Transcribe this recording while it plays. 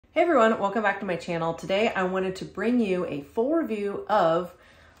Hey everyone, welcome back to my channel. Today I wanted to bring you a full review of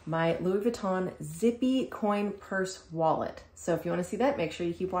my Louis Vuitton Zippy coin purse wallet. So if you want to see that, make sure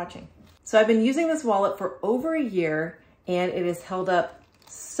you keep watching. So I've been using this wallet for over a year and it has held up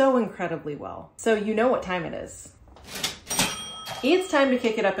so incredibly well. So you know what time it is. It's time to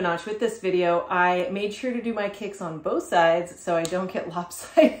kick it up a notch with this video. I made sure to do my kicks on both sides so I don't get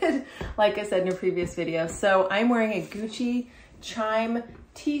lopsided like I said in a previous video. So I'm wearing a Gucci Chime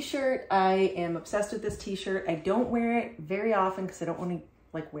t-shirt. I am obsessed with this t-shirt. I don't wear it very often because I don't want to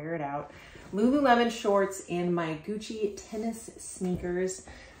like wear it out. Lululemon shorts and my Gucci tennis sneakers.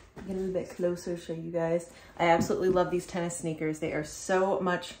 I'll get a little bit closer, show you guys. I absolutely love these tennis sneakers. They are so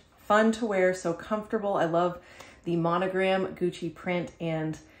much fun to wear, so comfortable. I love the monogram Gucci print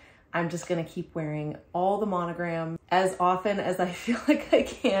and I'm just gonna keep wearing all the monogram as often as I feel like I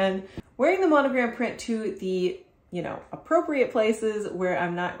can. Wearing the monogram print to the appropriate places where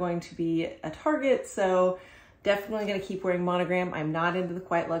I'm not going to be a target. So definitely gonna keep wearing monogram. I'm not into the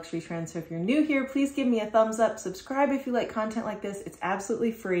quiet luxury trend. So if you're new here, please give me a thumbs up, subscribe if you like content like this. It's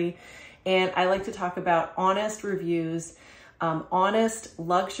absolutely free. And I like to talk about honest reviews, honest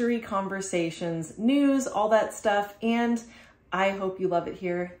luxury conversations, news, all that stuff. And I hope you love it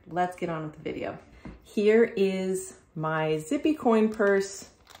here. Let's get on with the video. Here is my Zippy coin purse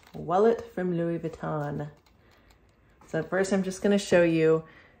wallet from Louis Vuitton. So first I'm just gonna show you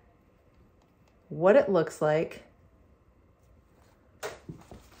what it looks like.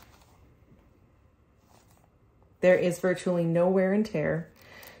 There is virtually no wear and tear.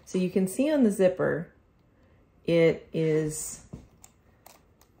 So you can see on the zipper, it is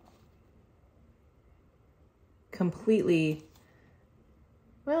completely,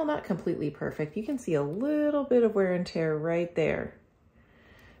 well, not completely perfect. You can see a little bit of wear and tear right there.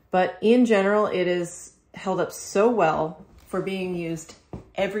 But in general, it is held up so well for being used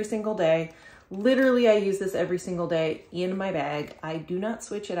every single day. Literally, I use this every single day in my bag. I do not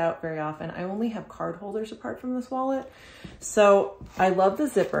switch it out very often. I only have card holders apart from this wallet. So I love the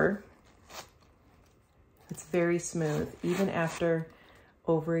zipper. It's very smooth, even after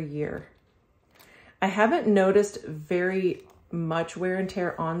over a year. I haven't noticed very much wear and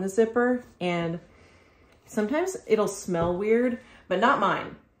tear on the zipper, and sometimes it'll smell weird, but not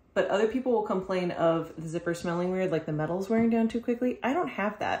mine. But other people will complain of the zipper smelling weird, like the metal's wearing down too quickly. I don't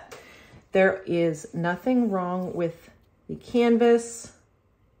have that. There is nothing wrong with the canvas.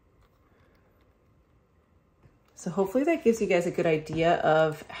 So hopefully that gives you guys a good idea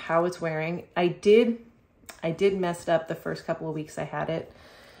of how it's wearing. I did mess it up the first couple of weeks I had it.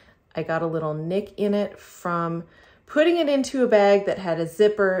 I got a little nick in it from putting it into a bag that had a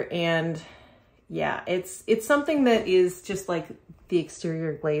zipper, and yeah, it's something that is just like the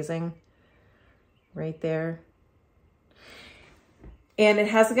exterior glazing right there. And it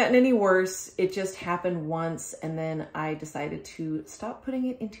hasn't gotten any worse. It just happened once, and then I decided to stop putting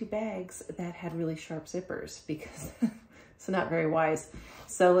it into bags that had really sharp zippers because it's not very wise.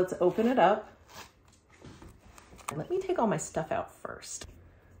 So let's open it up. Let me take all my stuff out first.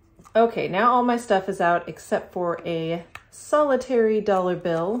 Okay, now all my stuff is out except for a solitary dollar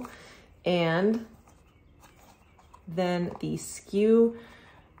bill and then the SKU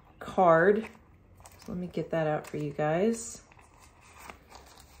card. So let me get that out for you guys.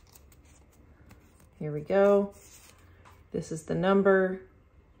 Here we go. This is the number.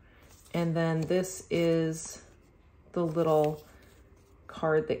 And then this is the little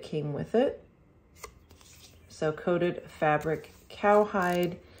card that came with it. So coated fabric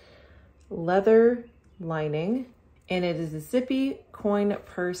cowhide leather lining. And it is a Zippy coin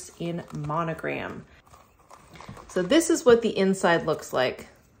purse in monogram. So this is what the inside looks like.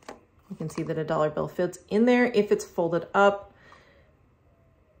 You can see that a dollar bill fits in there. If it's folded up,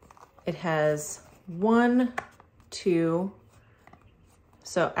 it has 1, 2,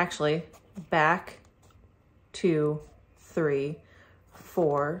 so actually back 2, 3,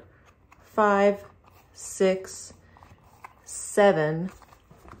 4, 5, 6, 7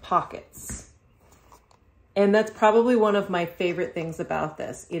 pockets. And that's probably one of my favorite things about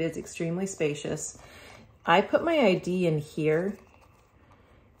this. It is extremely spacious. I put my ID in here,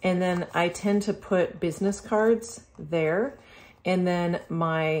 and then I tend to put business cards there, and then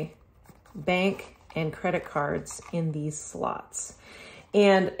my bank and credit cards in these slots.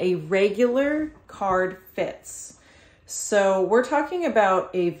 And a regular card fits. So we're talking about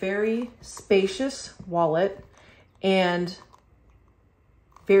a very spacious wallet and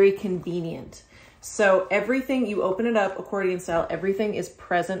very convenient. So everything, you open it up accordion style, everything is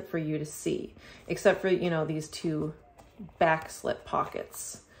present for you to see, except for, these two back slit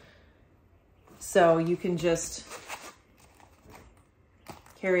pockets. So you can just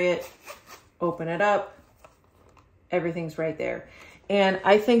carry it, open it up, everything's right there. And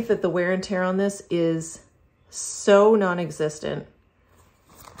I think that the wear and tear on this is so non-existent.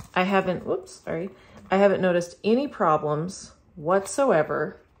 I haven't noticed any problems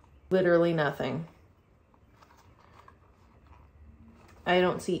whatsoever. Literally nothing. I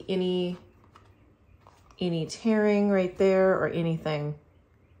don't see any tearing right there or anything.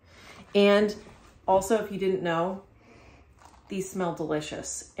 And also, if you didn't know, these smell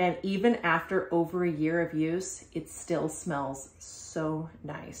delicious. And even after over a year of use, it still smells so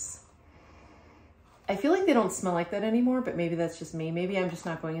nice. I feel like they don't smell like that anymore, but maybe that's just me. Maybe I'm just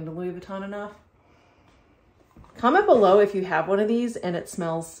not going into Louis Vuitton enough. Comment below if you have one of these and it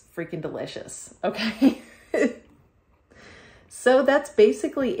smells freaking delicious, okay? So that's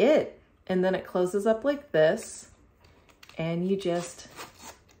basically it. And then it closes up like this and you just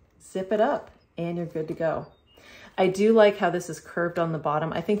zip it up and you're good to go. I do like how this is curved on the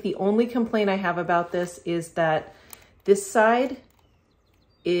bottom. I think the only complaint I have about this is that this side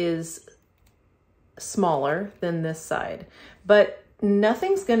is smaller than this side, but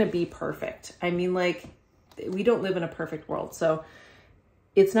nothing's gonna be perfect. I mean, like, we don't live in a perfect world. So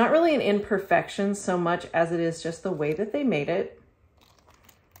it's not really an imperfection so much as it is just the way that they made it.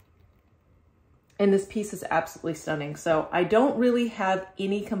 And this piece is absolutely stunning. So I don't really have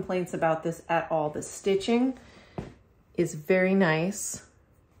any complaints about this at all. The stitching is very nice.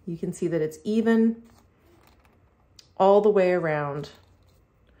 You can see that it's even all the way around.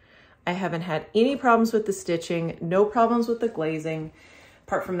 I haven't had any problems with the stitching, no problems with the glazing,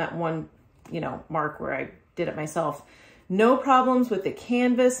 apart from that one, mark where I did it myself. No problems with the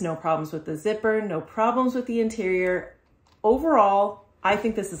canvas, no problems with the zipper, no problems with the interior. Overall, I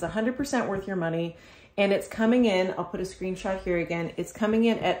think this is 100% worth your money. And it's coming in, I'll put a screenshot here again. It's coming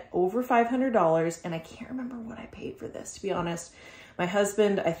in at over $500. And I can't remember what I paid for this, to be honest. My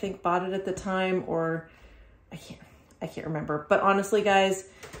husband, I think, bought it at the time, or I can't remember. But honestly, guys,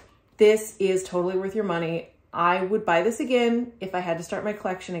 this is totally worth your money. I would buy this again if I had to start my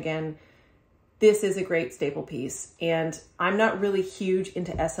collection again. This is a great staple piece. And I'm not really huge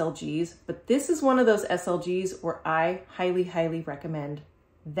into SLGs, but this is one of those SLGs where I highly, highly recommend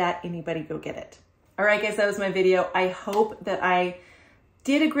that anybody go get it. All right, guys, that was my video. I hope that I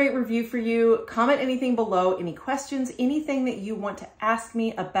did a great review for you. Comment anything below, any questions, anything that you want to ask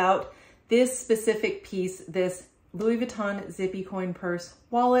me about this specific piece, this Louis Vuitton Zippy coin purse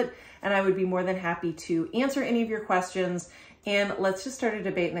wallet, and I would be more than happy to answer any of your questions. And let's just start a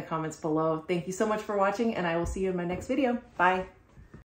debate in the comments below. Thank you so much for watching, and I will see you in my next video. Bye.